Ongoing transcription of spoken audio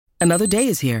Another day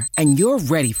is here, and you're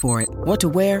ready for it. What to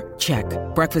wear? Check.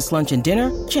 Breakfast, lunch, and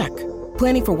dinner? Check.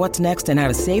 Planning for what's next and how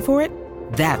to save for it?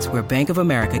 That's where Bank of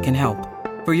America can help.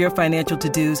 For your financial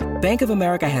to-dos, Bank of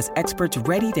America has experts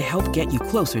ready to help get you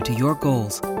closer to your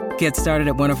goals. Get started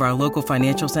at one of our local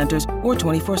financial centers or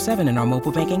 24/7 in our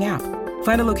mobile banking app.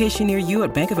 Find a location near you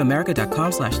at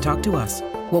bankofamerica.com/talktous.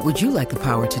 What would you like the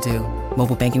power to do?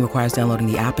 Mobile banking requires downloading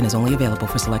the app and is only available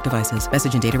for select devices.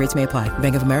 Message and data rates may apply.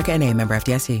 Bank of America N.A., member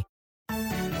FDIC.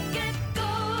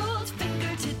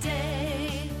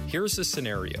 Here's the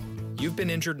scenario. You've been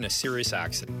injured in a serious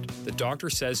accident. The doctor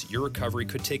says your recovery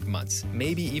could take months,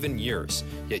 maybe even years,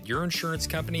 yet your insurance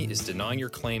company is denying your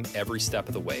claim every step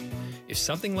of the way. If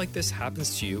something like this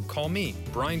happens to you, call me,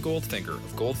 Brian Goldfinger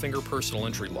of Goldfinger Personal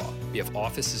Injury Law. We have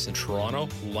offices in Toronto,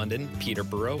 London,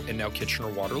 Peterborough, and now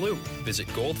Kitchener-Waterloo. Visit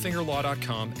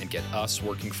goldfingerlaw.com and get us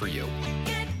working for you.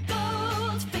 Get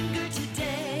Goldfinger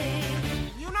today.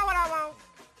 You know what I want?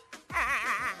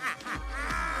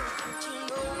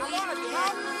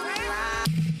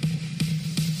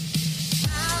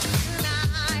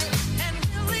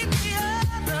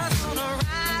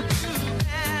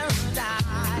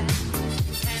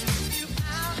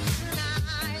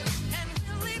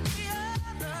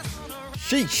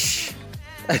 Sheesh.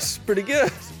 That's pretty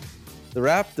good. The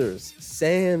Raptors,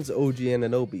 sans OG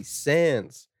Anunoby,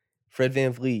 sans Fred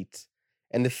VanVleet,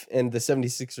 and the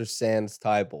 76ers sans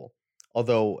Tybal.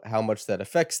 Although how much that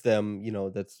affects them,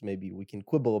 that's maybe we can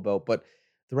quibble about. But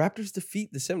the Raptors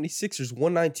defeat the 76ers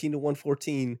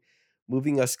 119-114,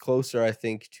 moving us closer, I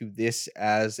think, to this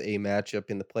as a matchup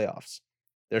in the playoffs.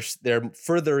 They're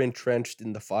further entrenched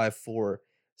in the 5-4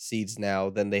 seeds now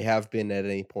than they have been at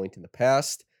any point in the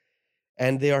past.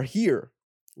 And they are here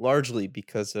largely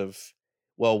because of,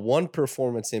 one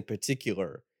performance in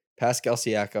particular. Pascal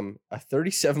Siakam, a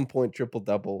 37-point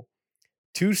triple-double,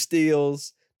 2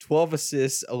 steals, 12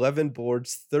 assists, 11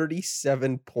 boards,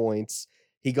 37 points.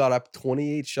 He got up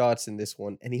 28 shots in this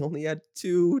one, and he only had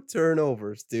 2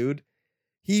 turnovers, dude.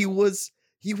 He was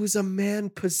a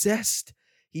man possessed.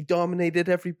 He dominated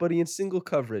everybody in single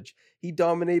coverage. He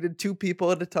dominated 2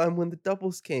 people at a time when the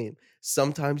doubles came.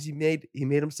 Sometimes he made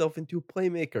himself into a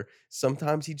playmaker.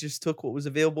 Sometimes he just took what was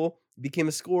available, became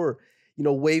a scorer.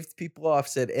 Waved people off,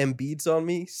 said, Embiid's on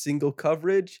me, single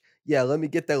coverage. Yeah, let me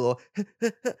get that little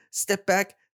step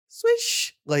back,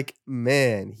 swish.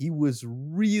 Man, he was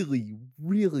really,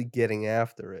 really getting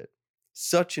after it.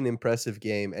 Such an impressive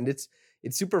game. And it's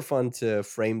super fun to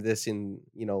frame this in,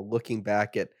 looking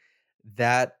back at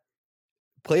that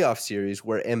playoff series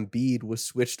where Embiid was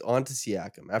switched onto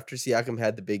Siakam. After Siakam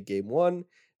had the big game 1,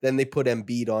 then they put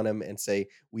Embiid on him and say,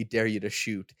 we dare you to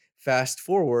shoot. Fast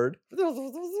forward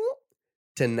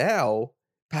to now,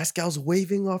 Pascal's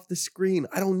waving off the screen.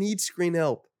 I don't need screen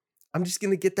help. I'm just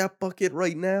going to get that bucket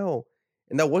right now.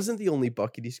 And that wasn't the only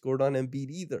bucket he scored on Embiid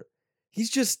either.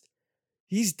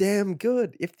 He's damn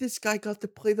good. If this guy got to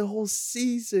play the whole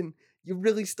season, you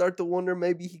really start to wonder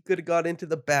maybe he could have got into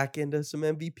the back end of some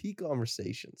MVP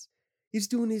conversations. He's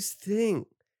doing his thing.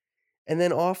 And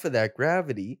then off of that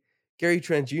gravity, Gary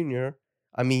Trent Jr.,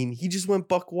 he just went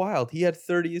buck wild. He had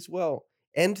 30 as well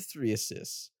and 3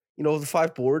 assists. The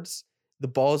 5 boards, the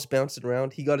ball is bouncing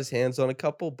around. He got his hands on a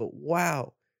couple, but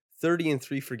wow, 30 and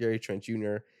 3 for Gary Trent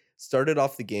Jr. Started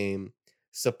off the game,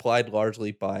 supplied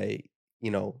largely by,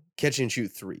 catch and shoot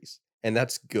threes. And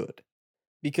that's good.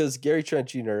 Because Gary Trent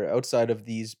Jr., outside of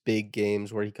these big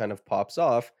games where he kind of pops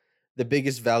off, the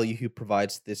biggest value he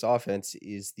provides to this offense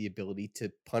is the ability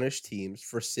to punish teams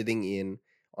for sitting in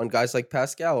on guys like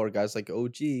Pascal or guys like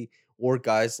OG or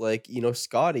guys like,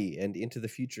 Scotty, and into the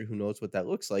future, who knows what that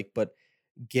looks like. But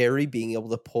Gary being able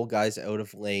to pull guys out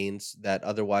of lanes that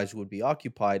otherwise would be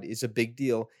occupied is a big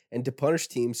deal. And to punish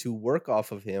teams who work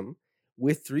off of him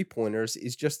with 3-pointers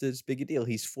is just as big a deal.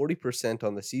 He's 40%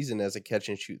 on the season as a catch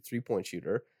and shoot 3-point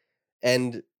shooter.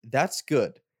 And that's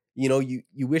good. You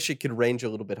wish it could range a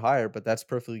little bit higher, but that's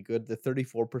perfectly good. The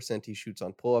 34% he shoots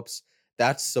on pull-ups,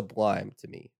 that's sublime to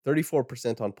me.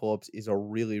 34% on pull-ups is a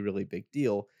really, really big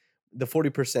deal. The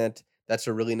 40%, that's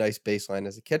a really nice baseline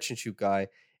as a catch and shoot guy.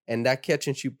 And that catch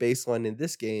and shoot baseline in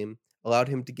this game allowed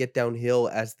him to get downhill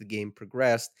as the game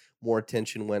progressed. More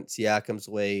attention went Siakam's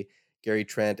way. Gary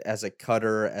Trent, as a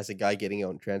cutter, as a guy getting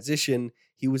out in transition,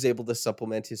 he was able to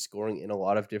supplement his scoring in a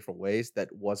lot of different ways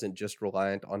that wasn't just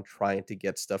reliant on trying to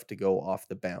get stuff to go off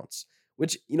the bounce,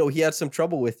 which, he had some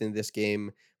trouble with in this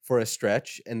game for a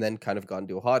stretch and then kind of got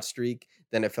into a hot streak.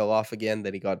 Then it fell off again.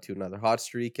 Then he got to another hot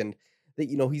streak. And that,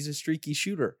 he's a streaky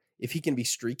shooter. If he can be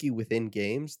streaky within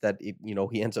games that,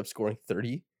 he ends up scoring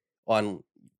 30 on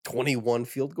 21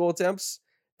 field goal attempts,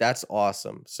 that's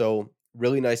awesome. So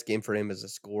Really nice game for him as a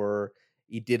scorer.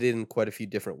 He did it in quite a few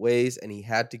different ways, and he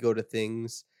had to go to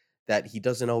things that he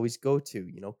doesn't always go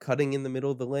to, cutting in the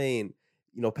middle of the lane,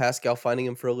 Pascal finding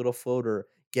him for a little floater,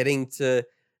 getting to,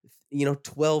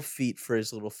 12 feet for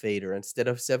his little fader instead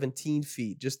of 17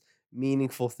 feet. Just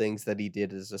meaningful things that he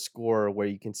did as a scorer where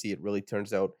you can see it really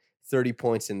turns out 30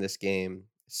 points in this game.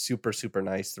 Super, super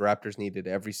nice. The Raptors needed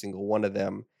every single one of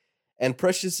them. And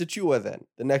Precious Achua, then,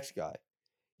 the next guy,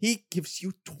 he gives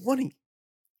you 20,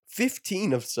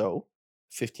 15 of so,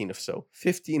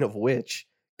 15 of which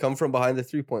come from behind the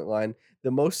 3-point line.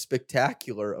 The most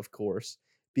spectacular, of course,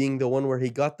 being the one where he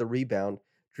got the rebound,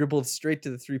 dribbled straight to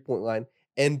the 3-point line,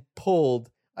 and pulled,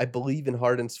 I believe, in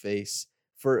Harden's face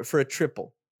for a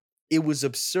triple. It was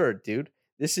absurd, dude.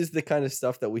 This is the kind of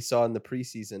stuff that we saw in the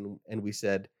preseason, and we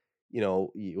said,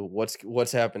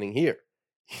 what's happening here?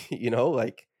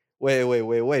 Like,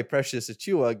 wait. Precious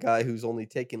Achua, a guy who's only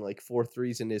taken like 4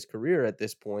 threes in his career at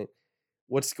this point.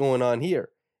 What's going on here?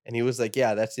 And he was like,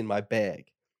 yeah, that's in my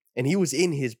bag. And he was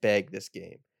in his bag this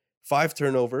game. 5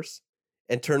 turnovers,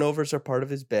 and turnovers are part of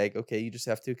his bag. Okay, you just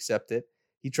have to accept it.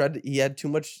 He had too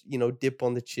much, dip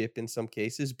on the chip in some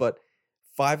cases, but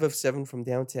 5 of 7 from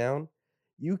downtown,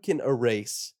 you can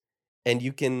erase, and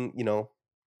you can,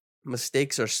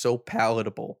 mistakes are so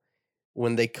palatable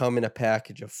when they come in a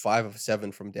package of 5 of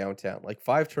 7 from downtown. Like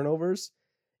 5 turnovers,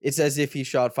 it's as if he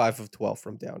shot 5 of 12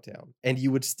 from downtown, and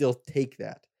you would still take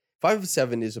that. 5 of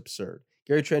 7 is absurd.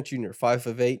 Gary Trent Jr., 5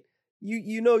 of 8.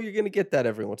 You're going to get that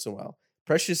every once in a while.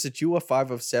 Precious Achua, 5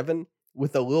 of 7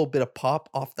 with a little bit of pop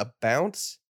off the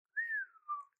bounce.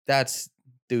 That's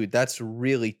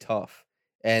really tough.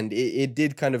 And it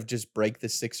did kind of just break the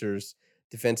Sixers'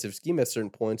 defensive scheme at certain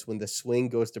points when the swing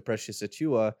goes to Precious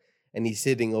Achua and he's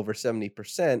hitting over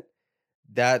 70%.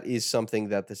 That is something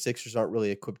that the Sixers aren't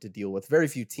really equipped to deal with. Very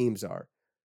few teams are.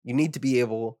 You need to be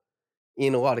able,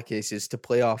 in a lot of cases, to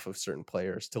play off of certain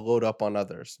players, to load up on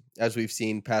others. As we've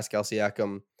seen, Pascal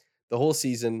Siakam the whole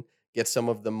season get some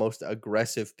of the most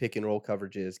aggressive pick and roll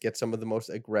coverages, get some of the most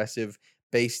aggressive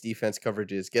base defense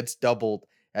coverages, gets doubled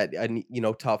at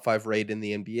top 5 rate in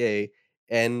the NBA,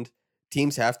 and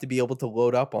teams have to be able to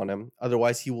load up on him.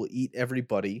 Otherwise, he will eat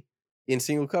everybody in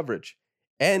single coverage.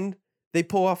 And they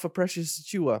pull off a Precious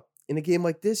Achua. In a game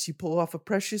like this, you pull off a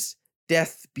Precious,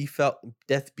 death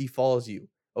befalls you.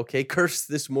 Okay, curse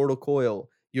this mortal coil.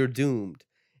 You're doomed.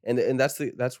 And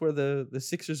that's where the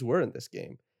Sixers were in this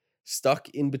game. Stuck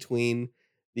in between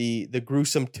the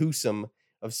gruesome twosome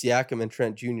of Siakam and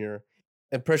Trent Jr.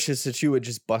 and Precious Achua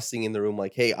just busting in the room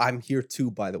like, hey, I'm here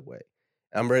too, by the way.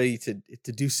 I'm ready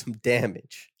to do some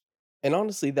damage. And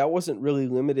honestly, that wasn't really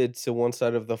limited to one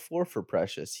side of the floor for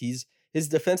Precious. His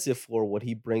defensive floor, what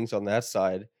he brings on that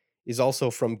side, is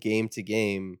also from game to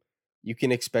game. You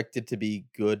can expect it to be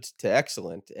good to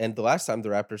excellent. And the last time the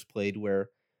Raptors played where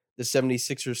the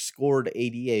 76ers scored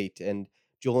 88 and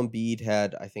Joel Embiid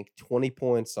had, I think, 20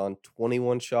 points on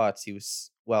 21 shots.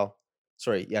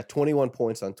 21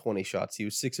 points on 20 shots. He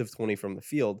was 6 of 20 from the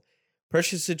field.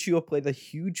 Precious Achua played a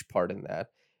huge part in that.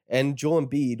 And Joel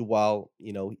Embiid, while,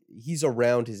 he's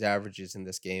around his averages in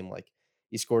this game, like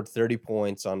he scored 30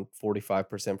 points on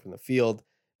 45% from the field.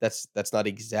 That's not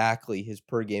exactly his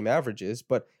per game averages,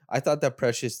 but I thought that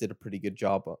Precious did a pretty good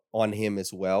job on him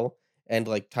as well. And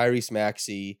like Tyrese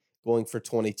Maxey going for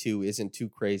 22 isn't too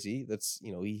crazy. That's,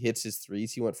 he hits his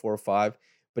threes. He went 4 or 5.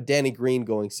 But Danny Green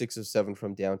going 6 of 7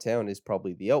 from downtown is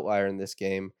probably the outlier in this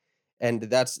game. And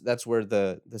that's where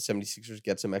the 76ers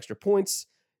get some extra points.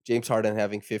 James Harden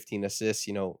having 15 assists,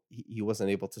 he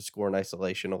wasn't able to score in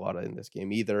isolation a lot in this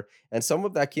game either. And some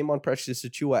of that came on Precious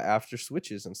Achua after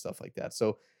switches and stuff like that.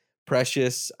 So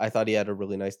Precious, I thought he had a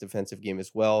really nice defensive game as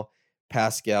well.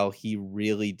 Pascal, he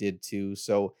really did too.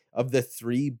 So of the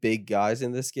 3 big guys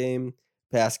in this game,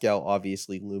 Pascal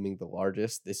obviously looming the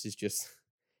largest. This is just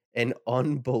an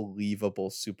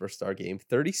unbelievable superstar game.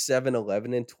 37,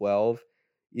 11, and 12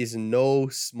 is no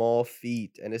small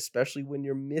feat. And especially when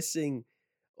you're missing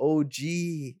OG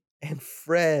and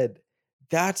Fred.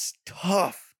 That's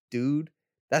tough, dude.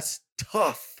 That's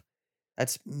tough.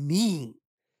 That's mean.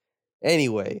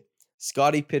 Anyway,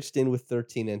 Scotty pitched in with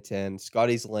 13 and 10.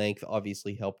 Scotty's length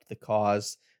obviously helped the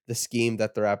cause, the scheme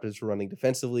that the Raptors were running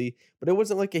defensively, but it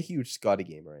wasn't like a huge Scotty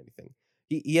game or anything.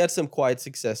 He had some quiet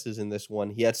successes in this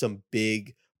one. He had some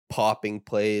big popping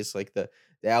plays, like the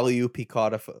alley-oop he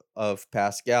caught of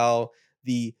Pascal,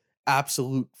 the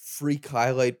absolute freak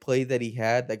highlight play that he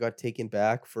had that got taken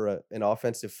back for an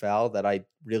offensive foul that I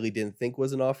really didn't think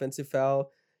was an offensive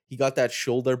foul. He got that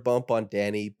shoulder bump on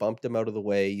Danny, bumped him out of the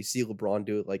way. You see LeBron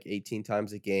do it like 18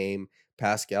 times a game.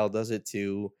 Pascal does it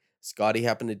too. Scotty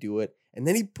happened to do it. And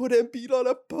then he put Embiid on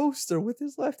a poster with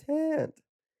his left hand.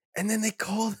 And then they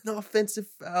called an offensive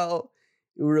foul.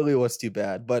 It really was too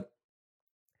bad. But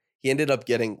he ended up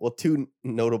getting, well, two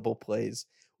notable plays.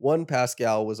 One,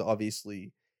 Pascal was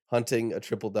obviously hunting a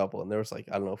triple-double. And there was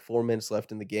 4 minutes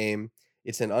left in the game.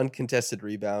 It's an uncontested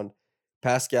rebound.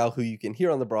 Pascal, who you can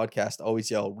hear on the broadcast, always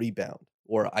yell rebound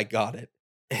or I got it.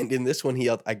 And in this one, he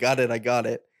yelled, I got it, I got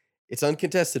it. It's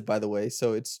uncontested, by the way,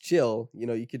 so it's chill.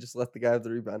 You could just let the guy have the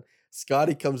rebound.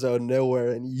 Scotty comes out of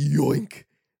nowhere and yoink,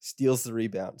 steals the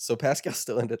rebound. So Pascal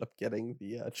still ended up getting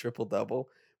the triple-double,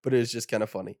 but it was just kind of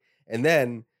funny. And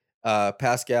then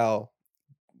Pascal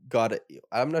got it.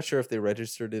 I'm not sure if they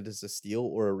registered it as a steal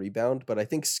or a rebound, but I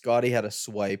think Scotty had a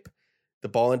swipe. The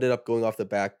ball ended up going off the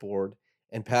backboard,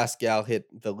 and Pascal hit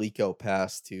the leak-out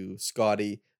pass to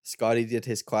Scotty. Scotty did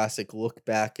his classic look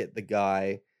back at the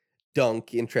guy,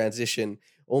 dunk in transition.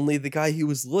 Only the guy he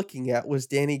was looking at was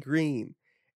Danny Green.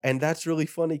 And that's really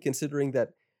funny considering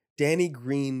that Danny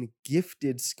Green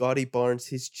gifted Scotty Barnes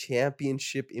his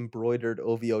championship embroidered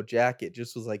OVO jacket.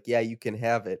 Just was like, yeah, you can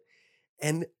have it.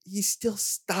 And he still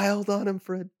styled on him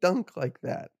for a dunk like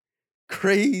that.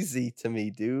 Crazy to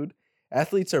me, dude.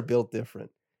 Athletes are built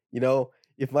different.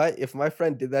 If my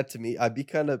friend did that to me, I'd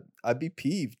be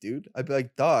peeved, dude. I'd be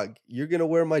like, dog, you're gonna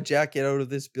wear my jacket out of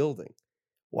this building.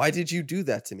 Why did you do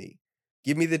that to me?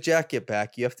 Give me the jacket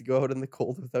back. You have to go out in the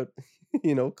cold without,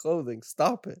 clothing.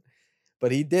 Stop it.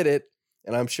 But he did it,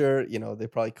 and I'm sure, they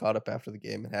probably caught up after the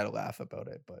game and had a laugh about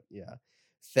it. But yeah,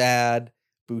 Thad,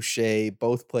 Boucher,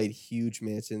 both played huge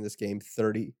minutes in this game.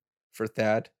 30 for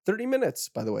Thad. 30 minutes,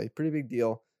 by the way. Pretty big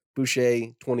deal.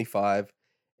 Boucher, 25.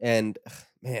 And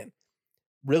man,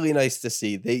 really nice to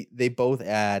see. They both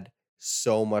add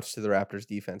so much to the Raptors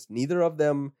defense. Neither of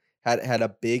them had a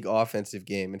big offensive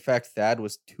game. In fact, Thad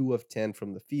was 2 of 10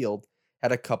 from the field,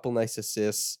 had a couple nice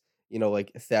assists,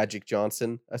 like Thagic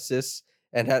Johnson assists,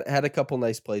 and had a couple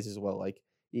nice plays as well. Like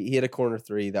he hit a corner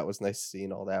 3, that was nice to see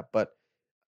and all that. But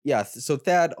yeah, so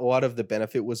Thad, a lot of the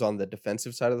benefit was on the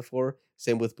defensive side of the floor.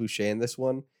 Same with Boucher in this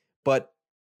one. But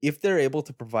if they're able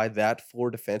to provide that floor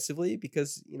defensively,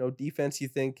 because, defense, you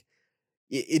think,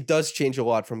 it does change a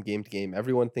lot from game to game.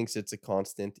 Everyone thinks it's a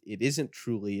constant. It isn't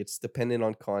truly. It's dependent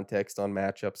on context, on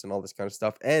matchups, and all this kind of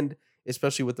stuff. And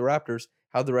especially with the Raptors,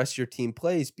 how the rest of your team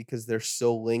plays, because they're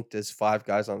so linked as 5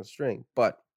 guys on a string.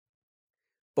 But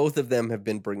both of them have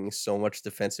been bringing so much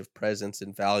defensive presence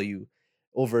and value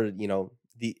over,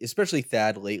 especially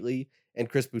Thad lately, and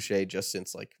Chris Boucher just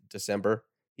since December.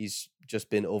 He's just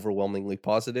been overwhelmingly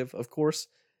positive, of course.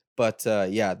 But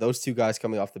yeah, those 2 guys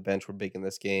coming off the bench were big in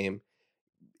this game.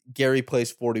 Gary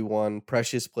plays 41,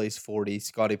 Precious plays 40,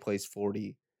 Scotty plays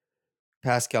 40,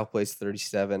 Pascal plays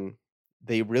 37.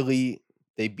 They beat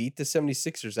the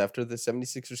 76ers after the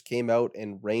 76ers came out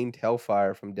and rained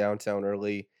hellfire from downtown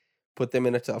early, put them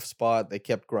in a tough spot. They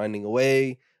kept grinding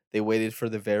away. They waited for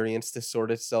the variance to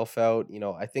sort itself out.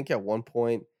 I think at one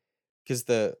point, because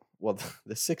the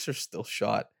Sixers still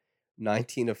shot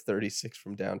 19 of 36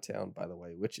 from downtown, by the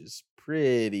way, which is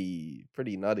pretty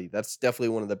nutty. That's definitely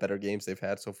one of the better games they've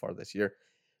had so far this year.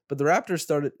 But the Raptors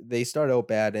started out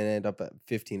bad and end up at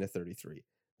 15 to 33.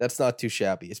 That's not too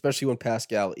shabby, especially when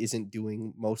Pascal isn't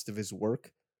doing most of his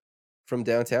work from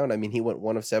downtown. I mean, he went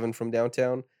 1 of 7 from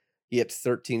downtown. He had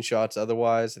 13 shots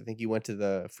otherwise. I think he went to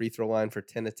the free throw line for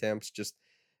 10 attempts, just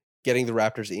getting the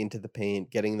Raptors into the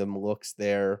paint, getting them looks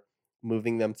there,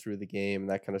 moving them through the game,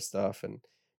 that kind of stuff. And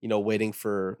waiting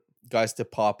for guys to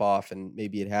pop off, and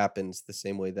maybe it happens the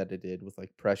same way that it did with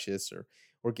Precious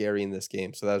or Gary in this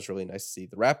game. So that was really nice to see.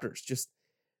 The Raptors just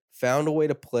found a way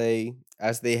to play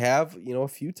as they have, a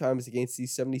few times against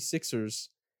these 76ers.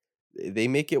 They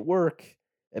make it work,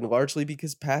 and largely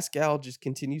because Pascal just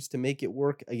continues to make it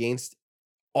work against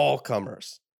all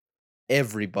comers,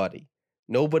 everybody.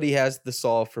 Nobody has the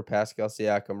solve for Pascal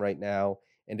Siakam right now,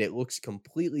 and it looks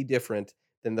completely different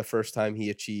than the first time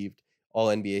he achieved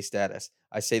All-NBA status.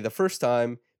 I say the first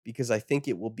time because I think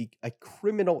it will be a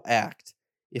criminal act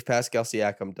if Pascal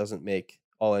Siakam doesn't make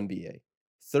All-NBA.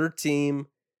 Third team,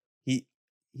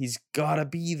 he's got to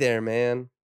be there, man.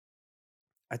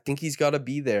 I think he's got to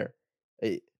be there.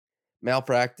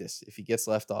 Malpractice if he gets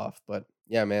left off. But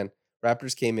yeah, man,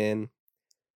 Raptors came in,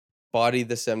 bodied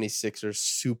the 76ers.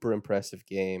 Super impressive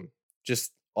game.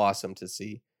 Just awesome to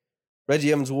see.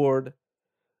 Reggie Evans-Ward,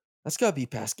 that's got to be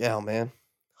Pascal, man.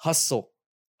 Hustle.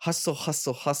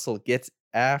 Gets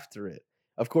after it.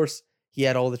 Of course, he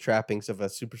had all the trappings of a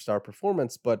superstar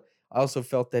performance, but I also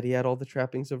felt that he had all the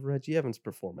trappings of Reggie Evans'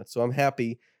 performance. So I'm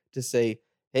happy to say,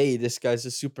 hey, this guy's a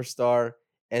superstar,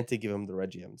 and to give him the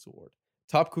Reggie Evans Award.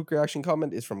 Top quick reaction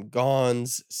comment is from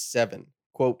Gons7.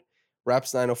 Quote,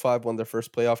 Raps 905 won their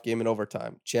first playoff game in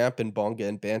overtime. Champ and Bonga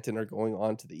and Banton are going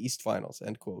on to the East Finals,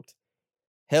 end quote.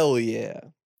 Hell yeah.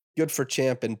 Good for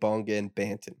Champ and Bonga and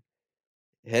Banton.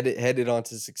 Headed on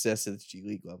to success at the G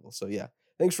League level. So yeah,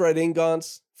 thanks for writing in,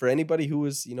 Gons. For anybody who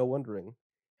was, wondering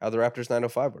how the Raptors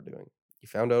 905 were doing, you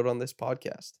found out on this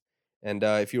podcast. And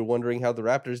if you're wondering how the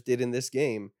Raptors did in this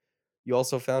game, you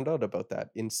also found out about that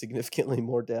in significantly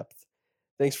more depth.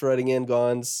 Thanks for writing in,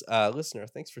 Gons. Listener,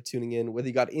 thanks for tuning in, whether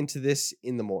you got into this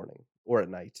in the morning or at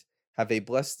night. Have a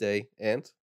blessed day, and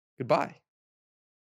goodbye.